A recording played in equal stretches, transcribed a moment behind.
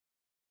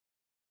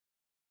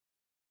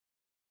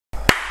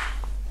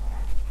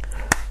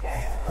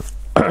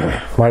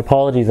My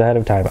apologies ahead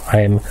of time. I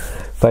am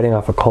fighting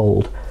off a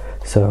cold,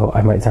 so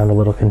I might sound a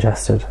little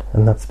congested,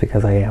 and that's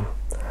because I am.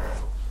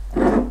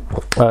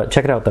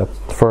 Check it out though.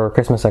 For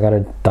Christmas I got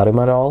a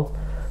Daruma doll.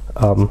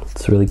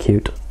 It's really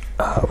cute.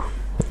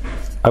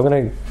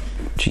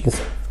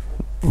 Jeez,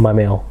 my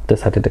mail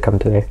decided to come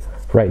today,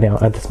 right now,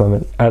 at this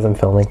moment, as I'm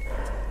filming.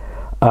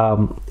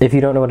 If you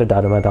don't know what a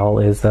Daruma doll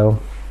is though,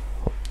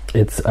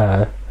 it's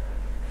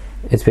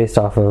based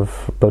off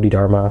of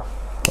Bodhidharma.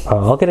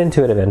 I'll get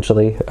into it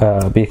eventually,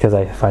 because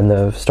I find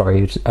the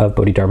story of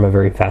Bodhidharma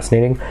very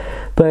fascinating.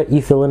 But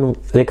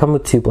they come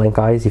with 2 blank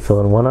eyes. You fill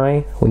in one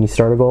eye when you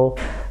start a goal,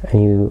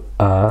 and you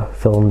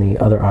fill in the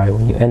other eye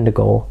when you end a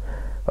goal,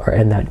 or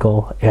end that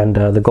goal. And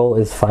the goal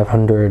is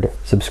 500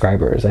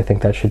 subscribers. I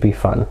think that should be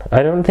fun.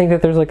 I don't think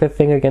that there's like a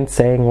thing against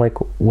saying like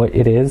what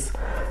it is.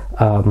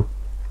 I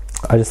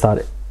just thought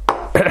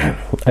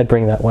I'd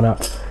bring that one up,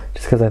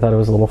 just because I thought it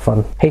was a little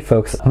fun. Hey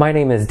folks, my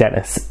name is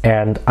Dennis,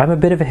 and I'm a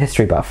bit of a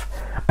history buff.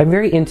 I'm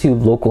very into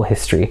local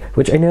history,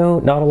 which I know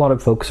not a lot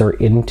of folks are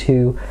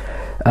into.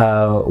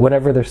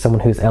 Whenever there's someone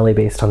who's LA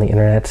based on the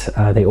internet,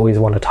 they always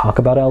want to talk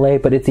about LA,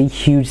 but it's a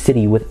huge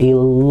city with a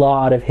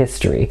lot of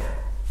history.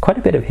 Quite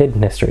a bit of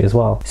hidden history as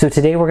well. So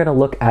today we're going to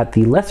look at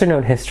the lesser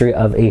known history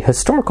of a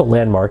historical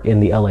landmark in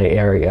the LA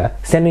area,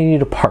 Santa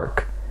Anita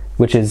Park,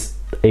 which is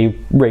a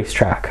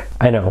racetrack.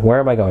 I know, where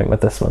am I going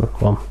with this one?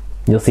 Well,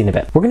 you'll see in a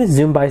bit. We're going to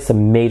zoom by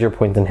some major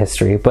points in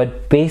history,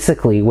 but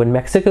basically when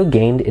Mexico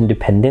gained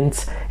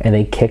independence and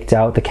they kicked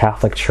out the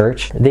Catholic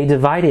Church, they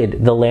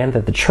divided the land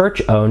that the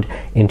church owned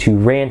into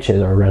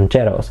ranches or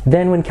rancheros.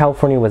 Then when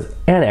California was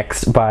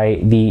annexed by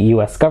the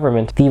US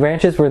government, the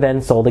ranches were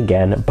then sold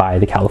again by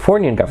the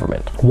Californian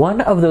government. One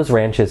of those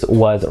ranches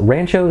was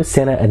Rancho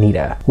Santa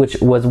Anita, which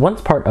was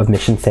once part of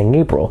Mission San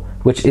Gabriel,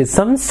 which is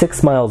some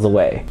 6 miles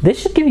away.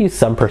 This should give you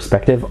some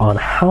perspective on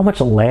how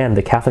much land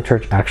the Catholic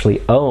Church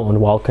actually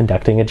owned while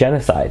conducting a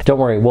genocide. Don't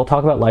worry, we'll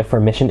talk about life for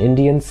Mission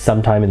Indians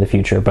sometime in the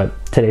future, but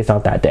today's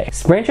not that day.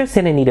 Rancho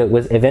Santa Anita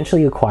was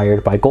eventually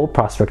acquired by gold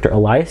prospector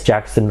Elias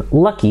Jackson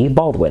Lucky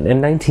Baldwin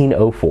in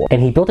 1904,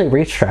 and he built a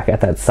racetrack at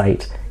that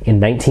site in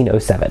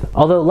 1907.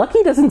 Although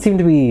Lucky doesn't seem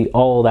to be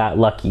all that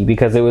lucky,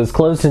 because it was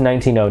closed in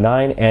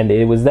 1909 and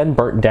it was then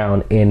burnt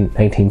down in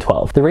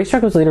 1912. The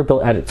racetrack was later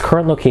built at its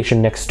current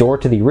location next door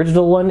to the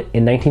original one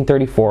in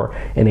 1934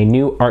 in a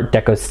new Art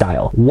Deco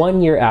style,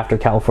 1 year after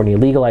California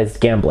legalized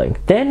gambling.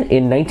 Then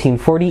in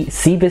 1940,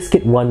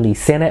 Seabiscuit won the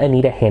Santa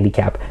Anita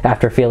Handicap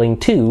after failing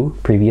 2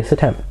 previous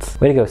attempts.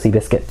 Way to go,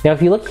 Seabiscuit. Now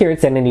if you look here at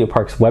Santa Anita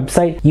Park's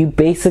website, you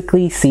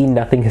basically see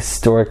nothing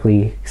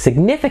historically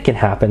significant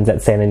happens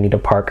at Santa Anita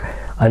Park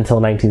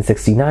until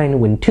 1969,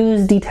 when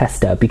Tuesday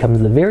Testa becomes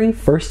the very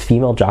first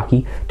female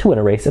jockey to win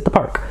a race at the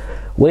park.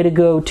 Way to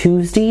go,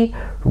 Tuesday,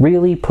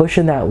 really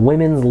pushing that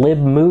women's lib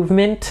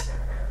movement,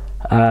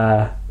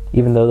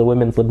 even though the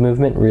women's lib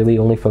movement really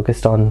only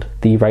focused on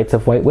the rights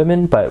of white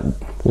women, but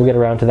we'll get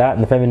around to that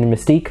and the feminine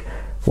mystique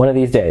one of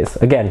these days.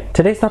 Again,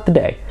 today's not the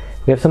day.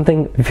 We have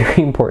something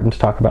very important to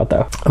talk about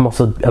though. I'm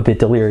also a bit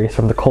delirious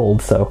from the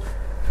cold, so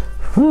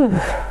whew.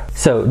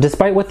 So,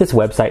 despite what this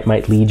website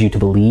might lead you to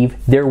believe,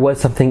 there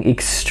was something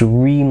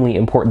extremely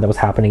important that was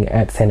happening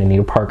at Santa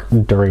Anita Park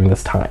during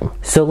this time.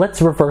 So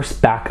let's reverse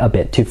back a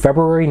bit to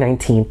February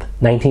 19th,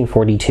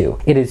 1942.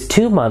 It is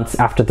 2 months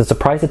after the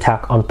surprise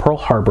attack on Pearl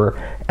Harbor,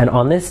 and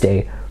on this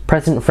day,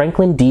 President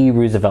Franklin D.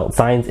 Roosevelt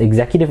signs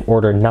Executive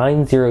Order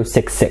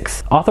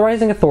 9066,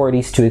 authorizing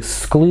authorities to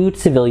exclude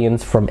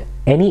civilians from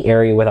any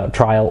area without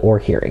trial or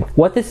hearing.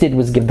 What this did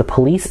was give the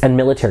police and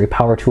military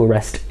power to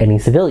arrest any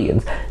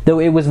civilians, though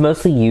it was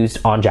mostly used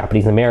on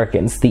Japanese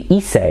Americans, the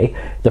Issei,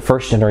 the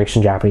first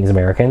generation Japanese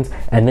Americans,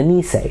 and the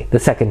Nisei, the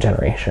second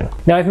generation.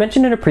 Now I've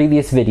mentioned in a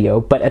previous video,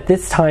 but at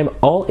this time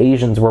all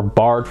Asians were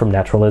barred from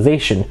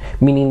naturalization,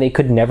 meaning they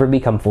could never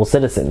become full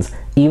citizens,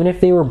 even if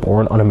they were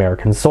born on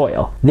American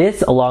soil.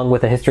 This, along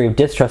with a history of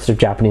distrust of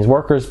Japanese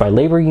workers by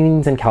labor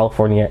unions in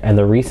California and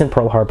the recent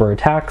Pearl Harbor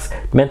attacks,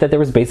 meant that there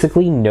was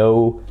basically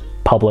no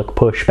public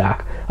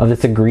pushback of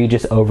this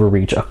egregious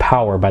overreach of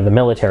power by the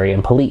military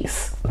and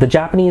police. The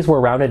Japanese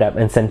were rounded up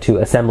and sent to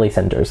assembly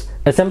centers.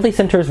 Assembly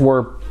centers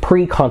were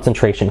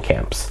pre-concentration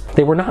camps.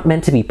 They were not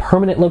meant to be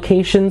permanent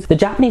locations. The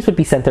Japanese would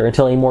be sent there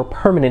until a more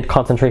permanent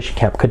concentration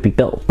camp could be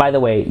built. By the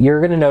way, you're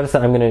going to notice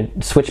that I'm going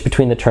to switch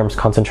between the terms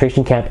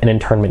concentration camp and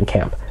internment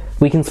camp.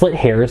 We can split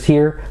hairs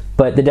here,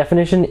 but the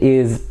definition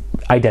is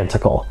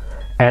identical.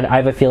 And I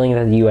have a feeling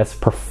that the US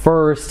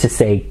prefers to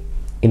say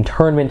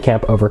internment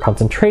camp over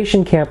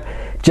concentration camp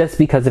just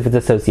because of its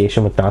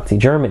association with Nazi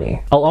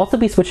Germany. I'll also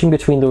be switching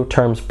between the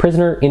terms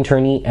prisoner,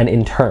 internee, and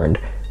interned,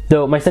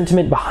 though my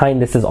sentiment behind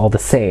this is all the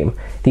same.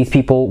 These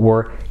people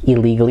were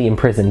illegally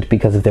imprisoned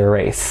because of their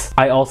race.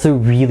 I also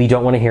really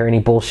don't want to hear any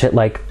bullshit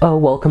like, oh,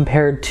 well,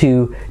 compared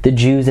to the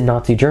Jews in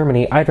Nazi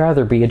Germany, I'd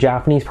rather be a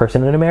Japanese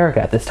person in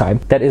America at this time.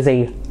 That is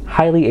a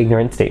highly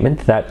ignorant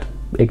statement that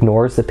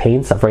ignores the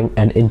pain, suffering,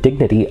 and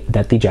indignity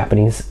that the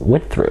Japanese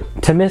went through.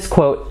 To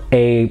misquote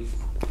a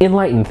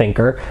enlightened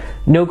thinker,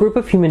 no group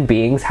of human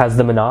beings has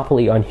the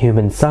monopoly on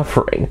human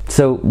suffering.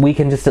 So we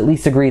can just at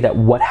least agree that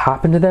what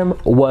happened to them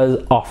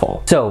was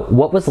awful. So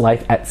what was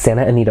life at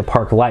Santa Anita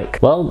Park like?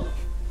 Well,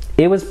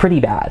 it was pretty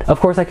bad. Of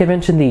course, I could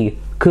mention the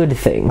good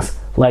things,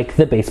 like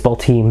the baseball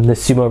team, the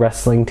sumo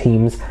wrestling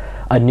teams,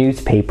 a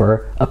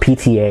newspaper, a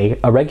PTA,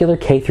 a regular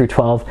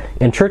K-12,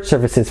 and church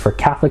services for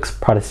Catholics,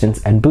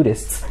 Protestants, and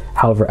Buddhists.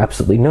 However,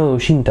 absolutely no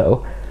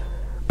Shinto.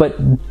 But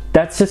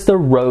that's just the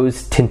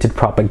rose-tinted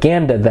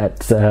propaganda that,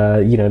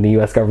 the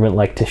US government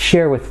liked to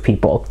share with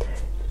people.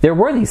 There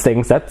were these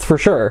things, that's for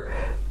sure,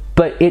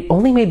 but it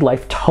only made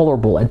life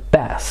tolerable at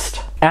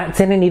best. At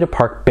Santa Anita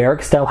Park,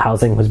 barrack-style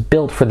housing was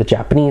built for the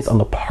Japanese on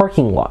the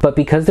parking lot, but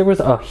because there was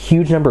a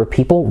huge number of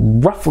people,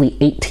 roughly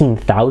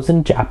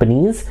 18,000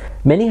 Japanese,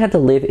 many had to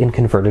live in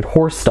converted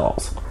horse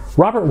stalls.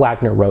 Robert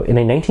Wagner wrote in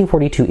a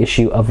 1942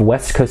 issue of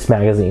West Coast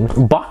magazine,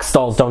 "Box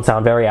stalls don't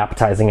sound very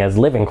appetizing as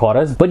living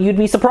quarters, but you'd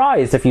be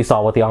surprised if you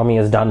saw what the army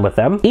has done with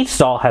them. Each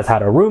stall has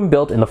had a room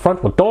built in the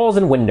front with doors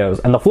and windows,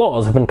 and the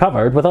floors have been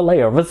covered with a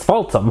layer of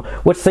asphaltum,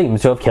 which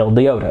seems to have killed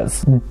the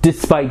odors."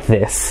 Despite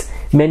this,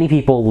 many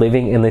people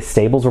living in the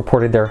stables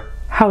reported their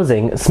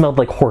housing smelled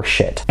like horse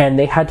shit, and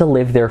they had to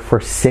live there for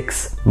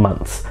 6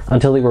 months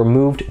until they were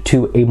moved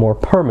to a more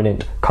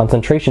permanent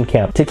concentration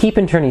camp. To keep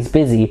internees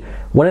busy,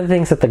 one of the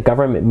things that the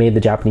government made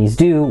the Japanese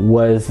do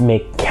was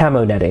make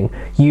camo netting,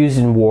 used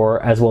in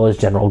war as well as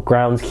general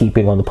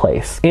groundskeeping on the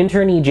place.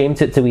 Internee James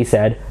Hitsui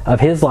said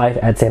of his life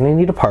at Santa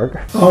Anita Park,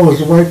 "I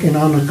was working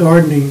on a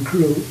gardening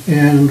crew,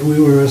 and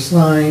we were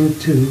assigned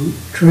to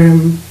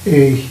trim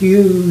a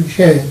huge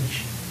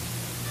hedge.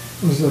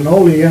 It was an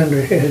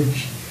oleander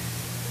hedge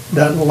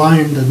that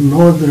lined the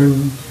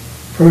northern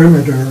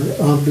perimeter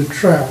of the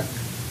track,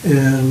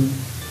 and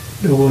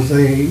there was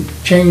a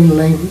chain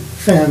link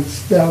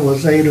fence that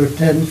was 8 or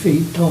 10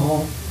 feet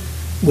tall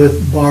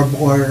with barbed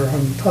wire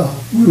on top.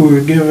 We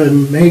were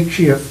given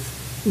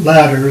makeshift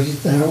ladders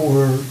that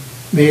were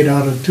made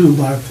out of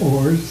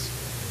 2x4s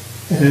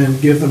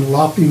and given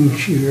lopping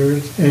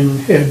shears and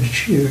hedge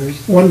shears.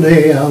 One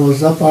day I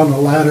was up on a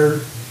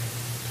ladder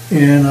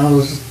and I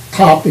was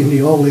topping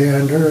the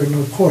oleander, and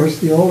of course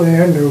the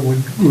oleander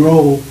would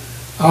grow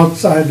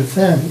outside the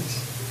fence,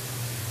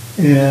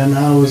 and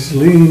I was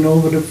leaning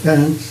over the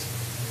fence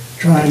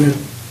trying to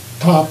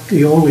top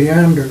the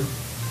oleander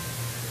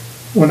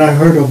when I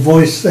heard a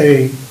voice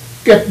say,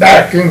 "Get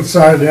back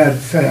inside that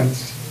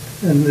fence."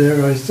 And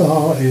there I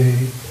saw a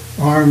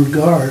armed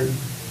guard,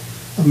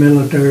 a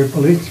military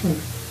policeman,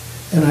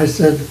 and I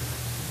said,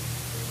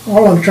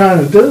 "All I'm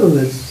trying to do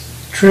is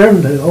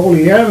trim the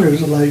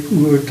oleanders like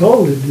we were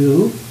told to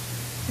do,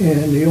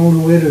 and the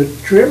only way to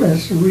trim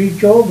is to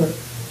reach over."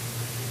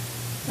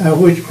 At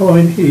which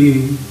point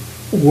he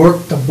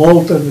worked the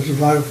bolt of his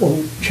rifle,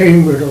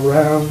 chambered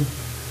around,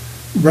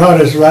 brought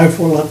his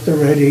rifle up to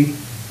ready,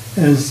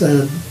 and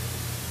said,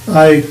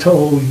 "I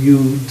told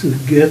you to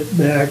get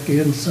back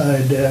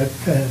inside that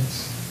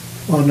fence."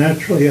 Well,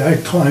 naturally, I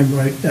climbed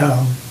right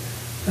down.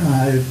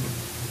 I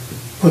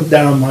put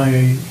down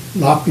my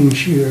lopping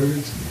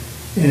shears,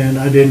 and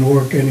I didn't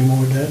work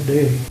anymore that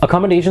day.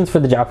 Accommodations for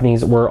the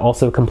Japanese were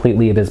also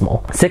completely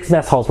abysmal. 6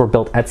 mess halls were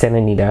built at Santa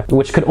Anita,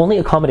 which could only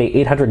accommodate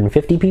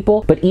 850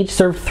 people, but each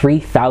served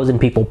 3,000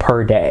 people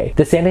per day.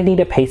 The Santa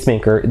Anita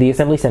PACEMAKER, the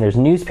Assembly Center's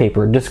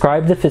newspaper,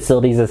 described the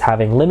facilities as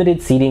having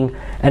limited seating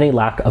and a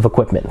lack of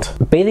equipment.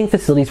 Bathing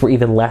facilities were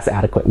even less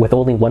adequate, with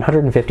only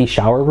 150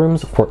 shower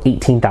rooms for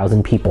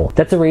 18,000 people.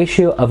 That's a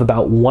ratio of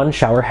about 1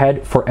 shower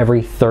head for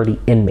every 30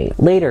 inmates.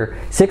 Later,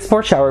 6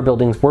 more shower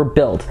buildings were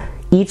built,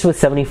 each with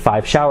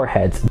 75 shower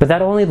heads, but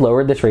that only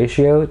lowered this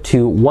ratio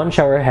to 1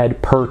 shower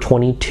head per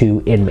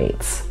 22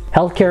 inmates.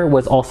 Healthcare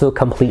was also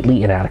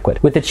completely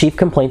inadequate, with the chief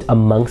complaint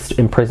amongst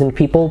imprisoned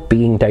people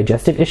being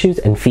digestive issues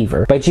and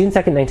fever. By June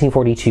 2nd,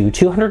 1942,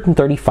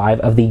 235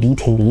 of the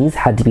detainees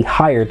had to be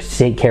hired to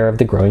take care of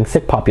the growing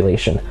sick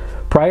population.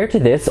 Prior to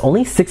this,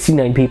 only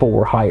 69 people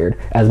were hired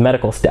as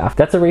medical staff.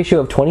 That's a ratio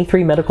of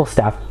 23 medical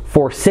staff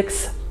for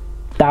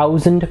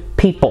 6,000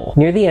 people.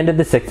 Near the end of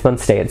the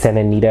 6-month stay at Santa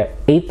Anita,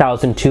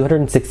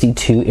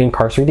 8,262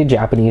 incarcerated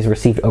Japanese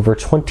received over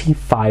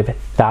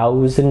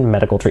 25,000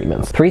 medical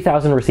treatments.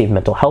 3,000 received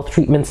mental health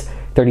treatments,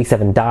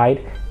 37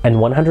 died, and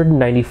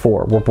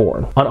 194 were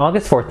born. On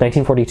August 4th,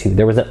 1942,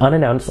 there was an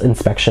unannounced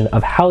inspection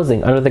of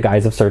housing under the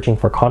guise of searching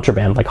for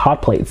contraband like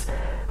hot plates,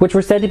 which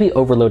were said to be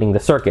overloading the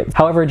circuit.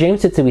 However,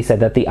 James Hitsui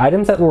said that the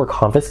items that were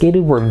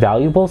confiscated were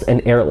valuables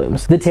and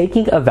heirlooms. The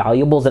taking of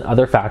valuables and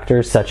other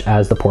factors such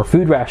as the poor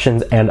food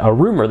rations and a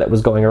rumor that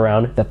was going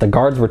around that the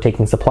guards were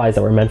taking supplies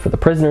that were meant for the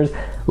prisoners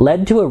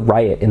led to a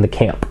riot in the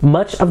camp.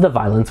 Much of the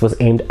violence was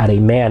aimed at a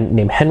man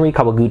named Henry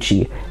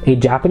Kawaguchi, a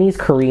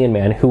Japanese-Korean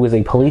man who was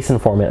a police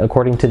informant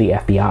according to the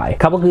FBI.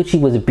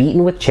 Kawaguchi was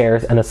beaten with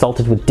chairs and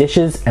assaulted with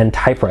dishes and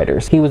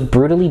typewriters. He was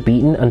brutally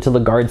beaten until the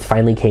guards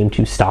finally came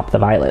to stop the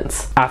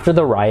violence. After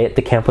the riot, riot,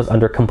 the camp was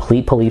under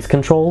complete police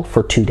control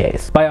for 2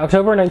 days. By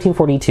October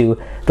 1942,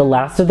 the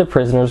last of the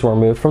prisoners were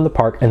moved from the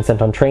park and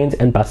sent on trains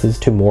and buses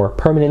to more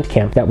permanent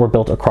camps that were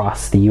built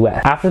across the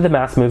US. After the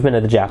mass movement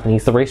of the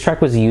Japanese, the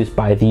racetrack was used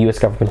by the US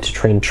government to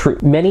train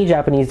troops. Many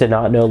Japanese did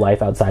not know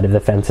life outside of the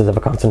fences of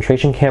a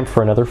concentration camp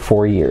for another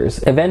 4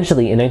 years.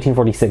 Eventually, in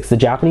 1946, the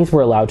Japanese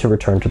were allowed to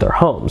return to their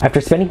homes.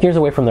 After spending years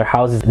away from their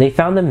houses, they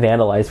found them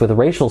vandalized with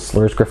racial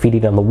slurs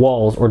graffitied on the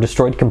walls or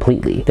destroyed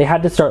completely. They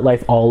had to start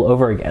life all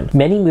over again,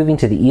 many moving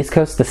to the East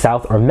Coast, the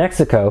South, or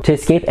Mexico to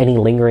escape any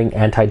lingering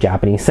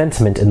anti-Japanese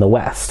sentiment in the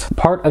West.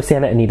 Part of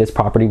Santa Anita's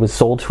property was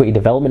sold to a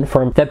development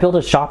firm that built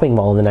a shopping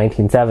mall in the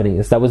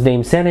 1970s that was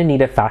named Santa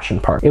Anita Fashion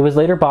Park. It was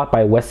later bought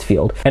by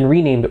Westfield and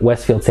renamed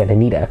Westfield Santa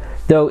Anita,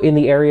 though in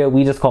the area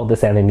we just called the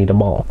Santa Anita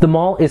Mall. The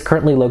mall is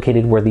currently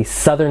located where the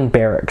Southern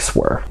Barracks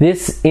were.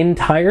 This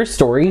entire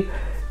story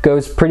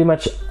goes pretty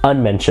much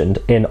unmentioned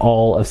in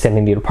all of Santa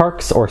Anita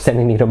Park's or Santa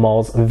Anita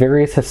Mall's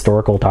various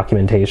historical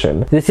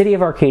documentation. The city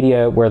of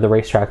Arcadia, where the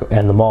racetrack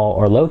and the mall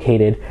are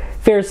located,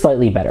 fares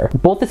slightly better.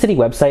 Both the city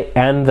website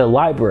and the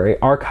library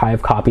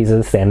archive copies of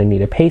the Santa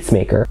Anita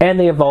Pacemaker, and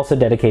they have also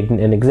dedicated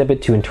an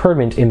exhibit to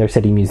internment in their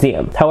city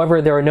museum.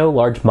 However, there are no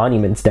large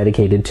monuments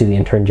dedicated to the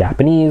interned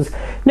Japanese,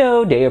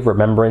 no Day of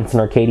Remembrance in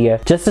Arcadia,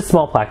 just a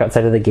small plaque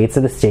outside of the gates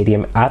of the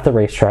stadium at the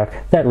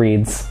racetrack that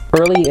reads,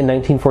 "Early in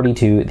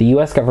 1942, the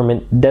US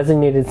government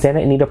designated Santa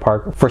Anita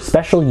Park for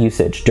special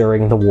usage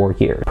during the war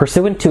year.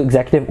 Pursuant to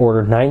Executive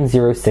Order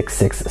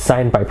 9066,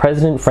 signed by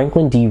President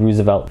Franklin D.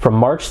 Roosevelt from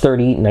March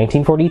 30,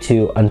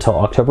 1942 until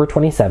October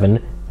 27,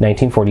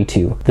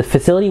 1942. The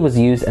facility was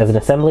used as an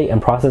assembly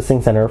and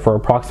processing center for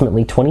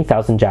approximately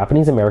 20,000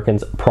 Japanese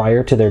Americans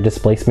prior to their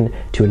displacement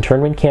to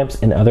internment camps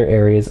in other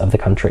areas of the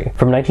country.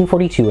 From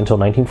 1942 until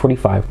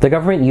 1945, the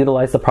government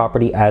utilized the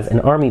property as an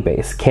army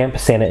base, Camp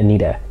Santa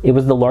Anita. It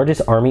was the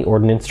largest Army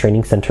Ordnance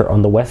Training Center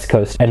on the West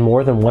Coast, and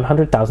more than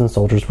 100,000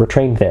 soldiers were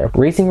trained there.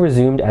 Racing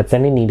resumed at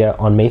Santa Anita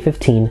on May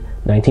 15,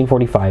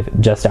 1945,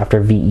 just after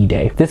VE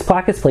Day. This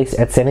plaque is placed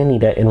at Santa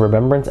Anita in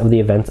remembrance of the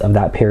events of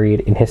that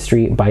period in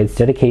history by its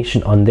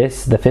dedication on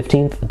this, the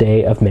 15th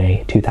day of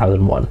May,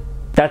 2001.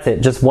 That's it,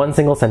 just one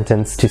single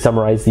sentence to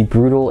summarize the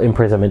brutal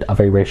imprisonment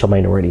of a racial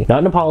minority. Not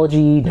an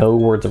apology, no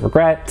words of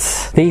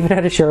regret. They even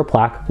had to share a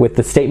plaque with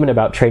the statement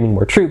about training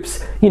more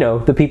troops, you know,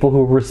 the people who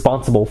were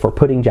responsible for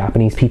putting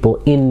Japanese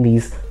people in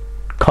these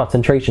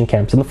concentration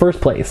camps in the first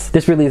place.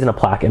 This really isn't a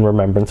plaque in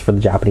remembrance for the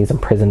Japanese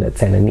imprisoned at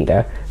Santa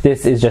Anita.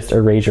 This is just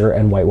erasure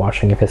and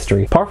whitewashing of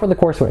history. Par for the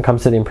course when it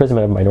comes to the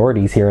imprisonment of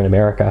minorities here in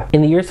America.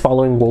 In the years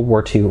following World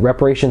War II,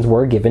 reparations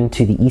were given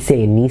to the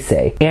Issei and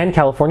Nisei, and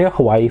California,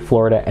 Hawaii,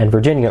 Florida, and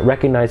Virginia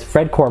recognized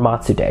Fred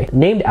Korematsu Day,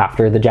 named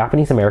after the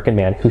Japanese-American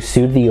man who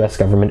sued the US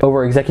government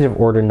over Executive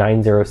Order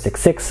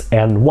 9066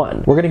 and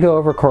won. We're going to go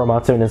over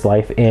Korematsu and his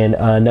life in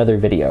another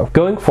video.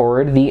 Going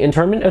forward, the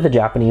internment of the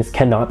Japanese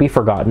cannot be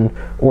forgotten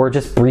or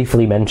just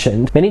briefly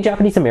mentioned. Many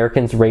Japanese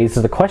Americans raised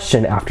the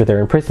question after their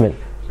imprisonment,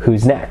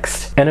 who's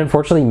next? And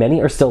unfortunately,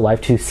 many are still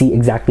alive to see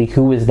exactly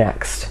who is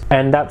next.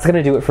 And that's going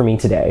to do it for me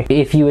today.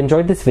 If you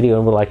enjoyed this video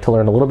and would like to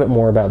learn a little bit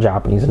more about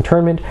Japanese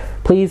internment,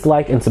 please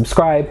like and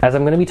subscribe, as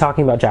I'm going to be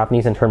talking about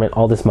Japanese internment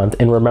all this month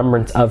in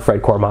remembrance of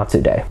Fred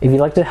Korematsu Day. If you'd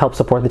like to help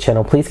support the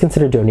channel, please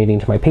consider donating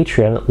to my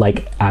Patreon,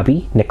 like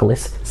Abby,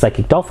 Nicholas,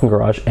 Psychic Dolphin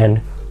Garage,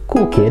 and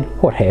cool kid,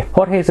 Jorge.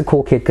 Jorge is a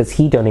cool kid because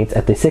he donates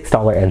at the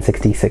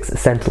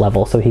 $6.66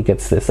 level, so he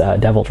gets this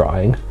devil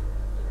drawing.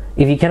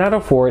 If you cannot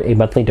afford a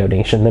monthly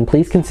donation, then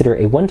please consider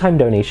a one-time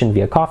donation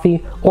via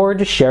coffee or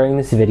just sharing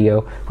this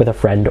video with a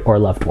friend or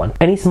loved one.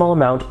 Any small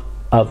amount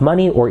of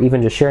money or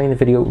even just sharing the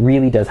video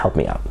really does help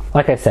me out.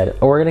 Like I said,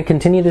 we're going to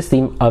continue this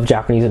theme of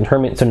Japanese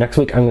internment, so next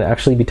week I'm going to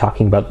actually be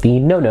talking about the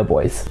No-No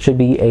Boys. Should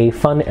be a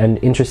fun and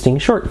interesting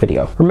short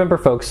video. Remember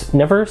folks,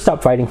 never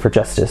stop fighting for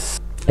justice,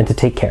 and to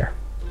take care.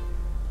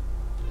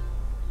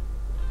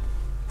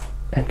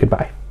 And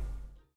goodbye.